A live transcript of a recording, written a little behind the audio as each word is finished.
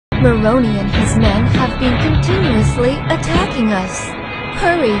Maroni and his men have been continuously attacking us.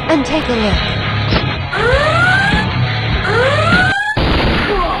 Hurry and take a look.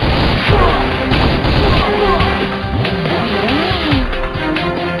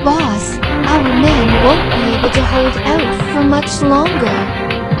 Boss, our men won't be able to hold out for much longer.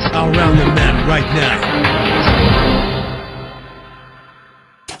 I'll round the men right now.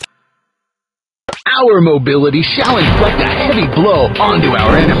 Our mobility shall inflict a heavy blow onto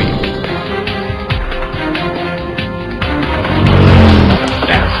our enemies.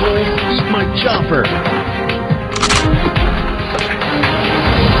 Assholes, eat my chopper!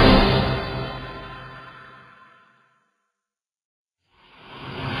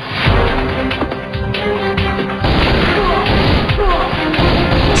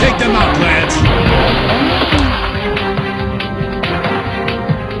 Take them out, lads!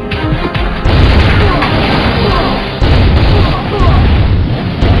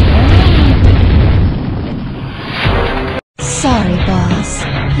 Sorry, boss.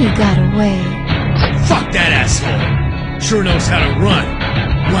 He got away. Fuck that asshole! Sure knows how to run.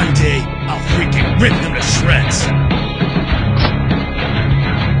 One day, I'll freaking rip them to shreds.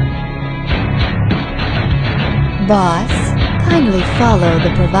 Boss, kindly follow the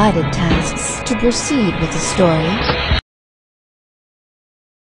provided tasks to proceed with the story.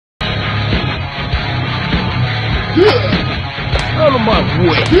 Out of my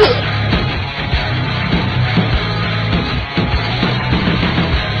way!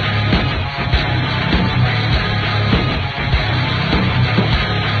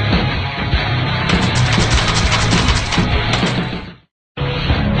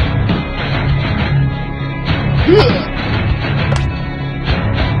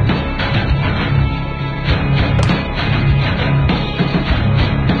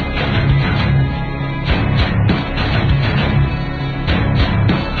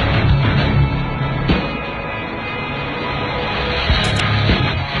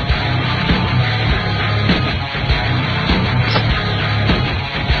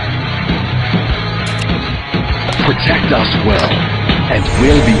 Protect us well, and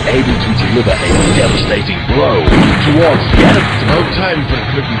we'll be able to deliver a devastating blow towards the enemy. No time for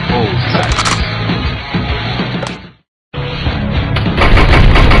Clifton Falls tactics.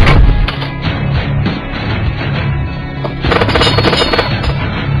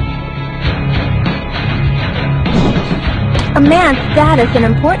 A man's status and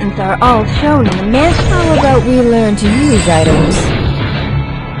importance are all shown in the man's... How about we learn to use items?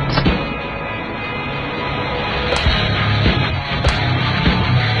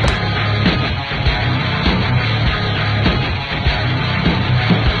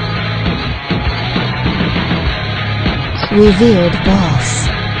 Revered boss,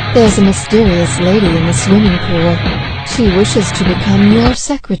 there's a mysterious lady in the swimming pool. She wishes to become your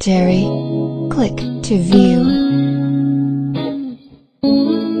secretary. Click to view.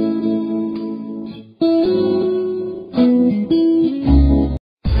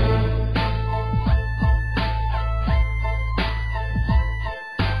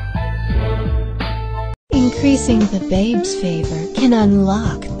 Increasing the babe's favor can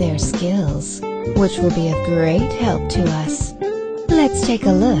unlock their skills, which will be of great help to us. Let's take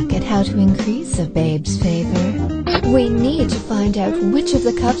a look at how to increase a babe's favor. We need to find out which of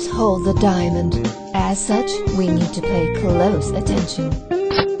the cups hold the diamond. As such, we need to pay close attention.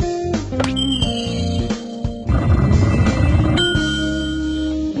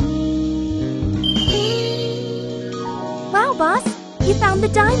 Wow, boss! You found the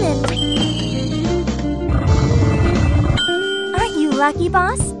diamond! Aren't you lucky,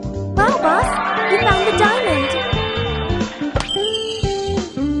 boss? Wow, boss! You found the diamond!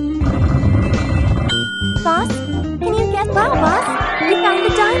 Boss, can you get... Wow, boss! You found the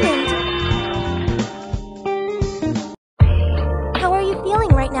diamond! How are you feeling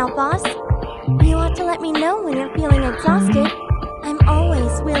right now, boss? You ought to let me know when you're feeling exhausted. I'm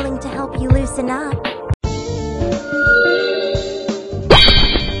always willing to help you loosen up.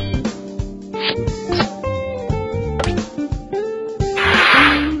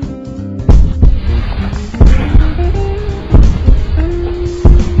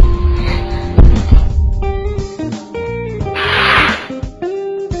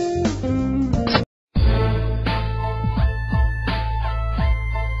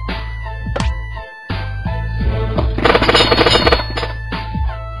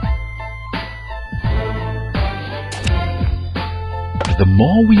 The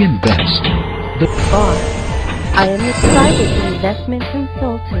more we invest, the... Boss, I am the private investment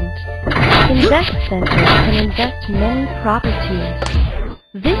consultant. Invest Center can invest many properties.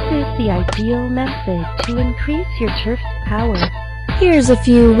 This is the ideal method to increase your turf's power. Here's a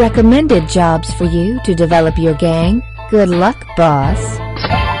few recommended jobs for you to develop your gang. Good luck, boss.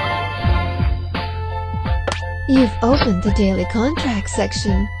 You've opened the daily contract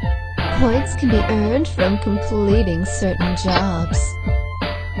section. Points can be earned from completing certain jobs.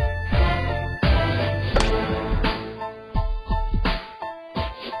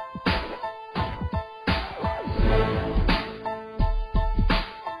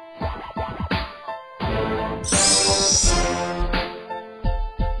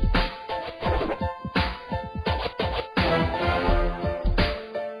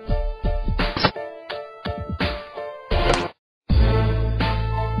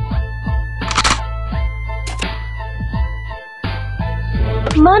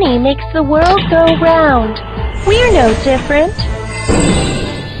 Money makes the world go round. We're no different.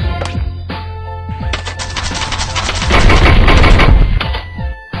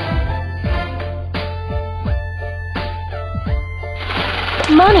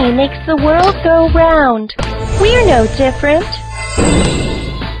 Money makes the world go round. We're no different.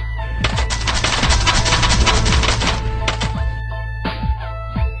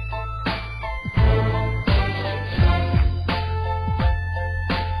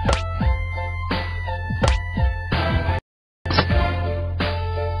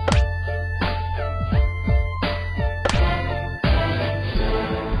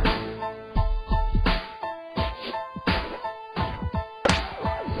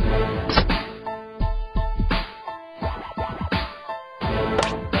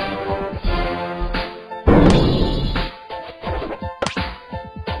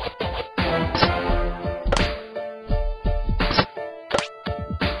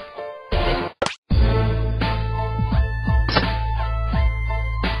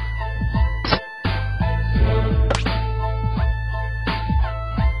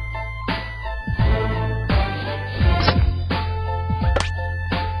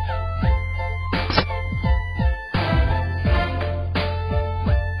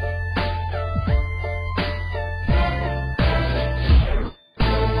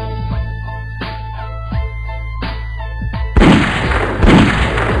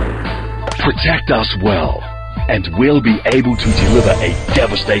 Protect us well, and we'll be able to deliver a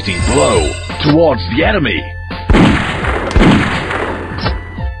devastating blow towards the enemy.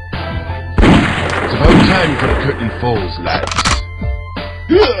 It's about time for the curtain falls, lads.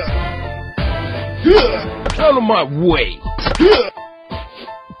 Out of my way!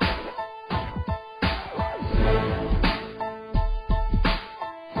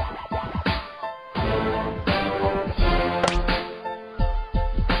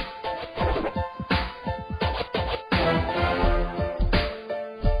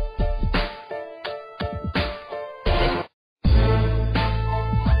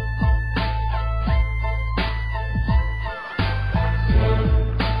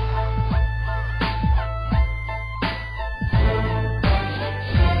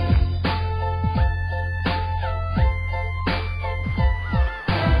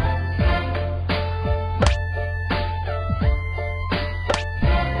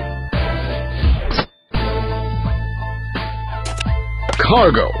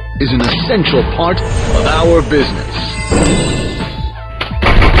 Cargo is an essential part of our business.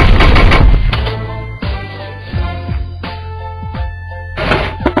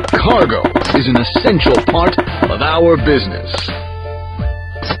 Cargo is an essential part of our business.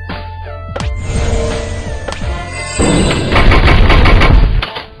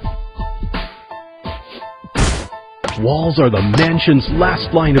 Walls are the mansion's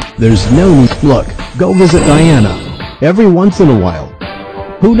last line of... There's no... Look, go visit Diana. Every once in a while.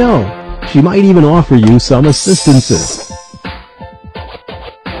 Who knows? She might even offer you some assistances.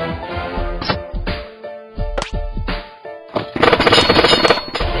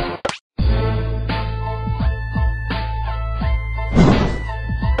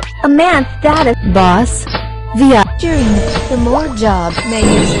 A man's status. Boss, during the more jobs may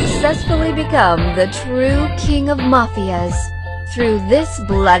you successfully become the true king of mafias through this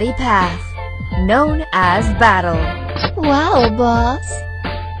bloody path, known as battle. Wow, boss.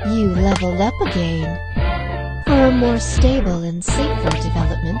 You leveled up again. For a more stable and safer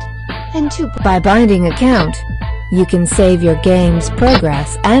development, and by binding account, you can save your game's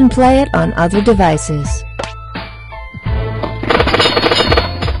progress and play it on other devices.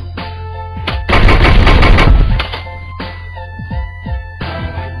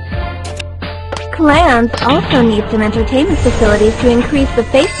 Clans also need some entertainment facilities to increase the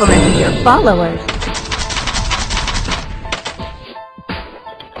faithfulness of your followers.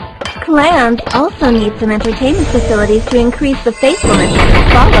 Clans also need some entertainment facilities to increase the faithfulness of your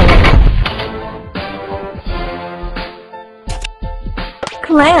followers.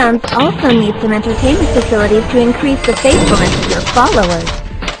 clans also need some entertainment facilities to increase the faithfulness of your followers.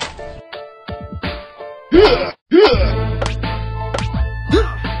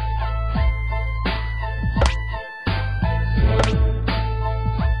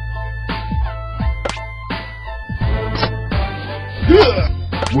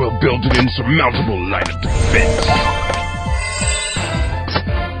 We'll build an insurmountable line of defense.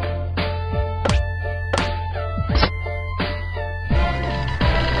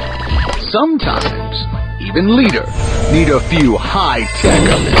 Sometimes, even leader need a few high-tech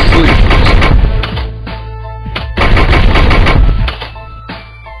up his sleeves.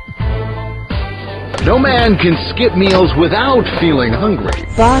 No man can skip meals without feeling hungry.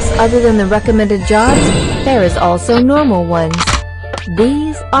 Boss, other than the recommended jobs, there is also normal ones.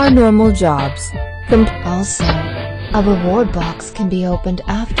 These are normal jobs. Also, a reward box can be opened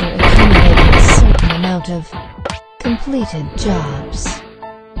after accumulating a certain amount of completed jobs.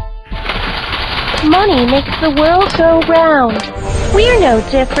 Money makes the world go round. We're no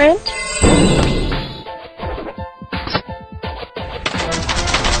different.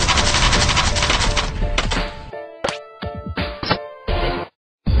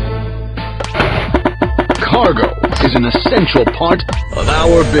 Cargo is an essential part of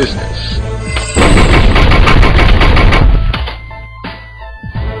our business.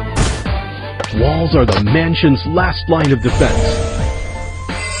 Walls are the mansion's last line of defense.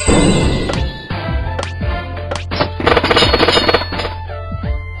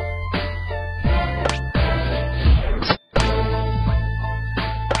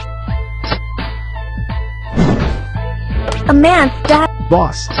 A man's dad.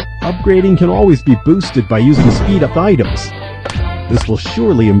 Boss, upgrading can always be boosted by using speed-up items. This will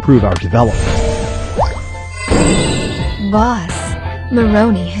surely improve our development. Boss,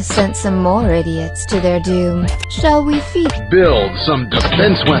 Maroney has sent some more idiots to their doom. Shall we feed? Build some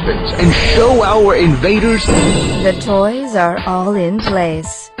defense weapons and show our invaders. The toys are all in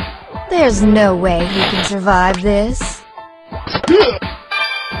place. There's no way he can survive this.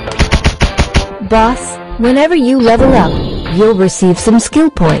 Boss, whenever you level up, you'll receive some skill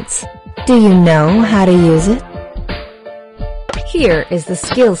points. Do you know how to use it? Here is the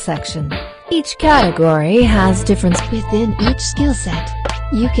skill section. Each category has difference within each skill set.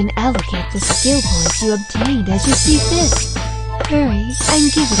 You can allocate the skill points you obtained as you see fit. Hurry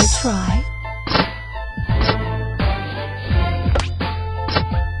and give it a try.